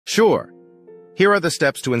Sure. Here are the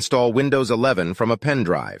steps to install Windows 11 from a pen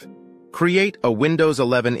drive. Create a Windows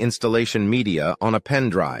 11 installation media on a pen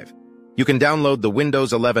drive. You can download the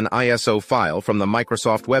Windows 11 ISO file from the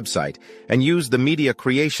Microsoft website and use the Media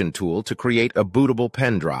Creation tool to create a bootable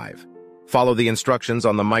pen drive. Follow the instructions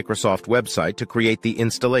on the Microsoft website to create the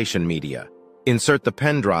installation media. Insert the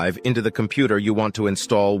pen drive into the computer you want to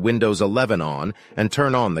install Windows 11 on and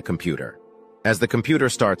turn on the computer. As the computer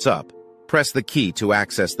starts up, press the key to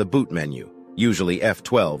access the boot menu, usually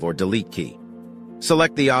F12 or Delete key.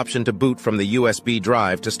 Select the option to boot from the USB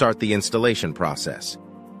drive to start the installation process.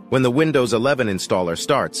 When the Windows 11 installer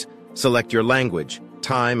starts, select your language,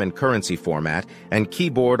 time and currency format, and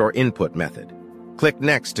keyboard or input method. Click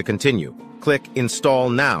Next to continue. Click Install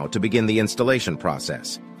Now to begin the installation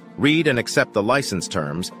process. Read and accept the license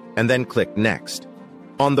terms, and then click Next.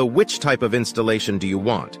 On the Which type of installation do you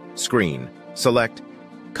want screen, select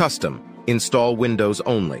Custom, Install Windows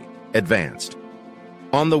Only, Advanced.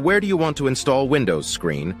 On the Where do you want to install Windows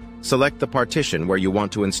screen, select the partition where you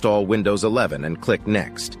want to install Windows 11 and click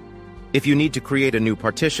Next. If you need to create a new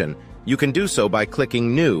partition, you can do so by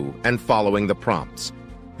clicking New and following the prompts.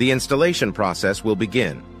 The installation process will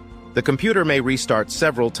begin. The computer may restart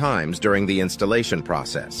several times during the installation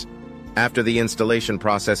process. After the installation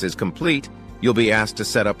process is complete, you'll be asked to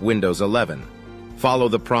set up Windows 11. Follow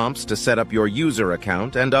the prompts to set up your user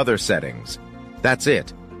account and other settings. That's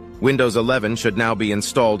it. Windows 11 should now be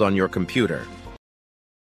installed on your computer.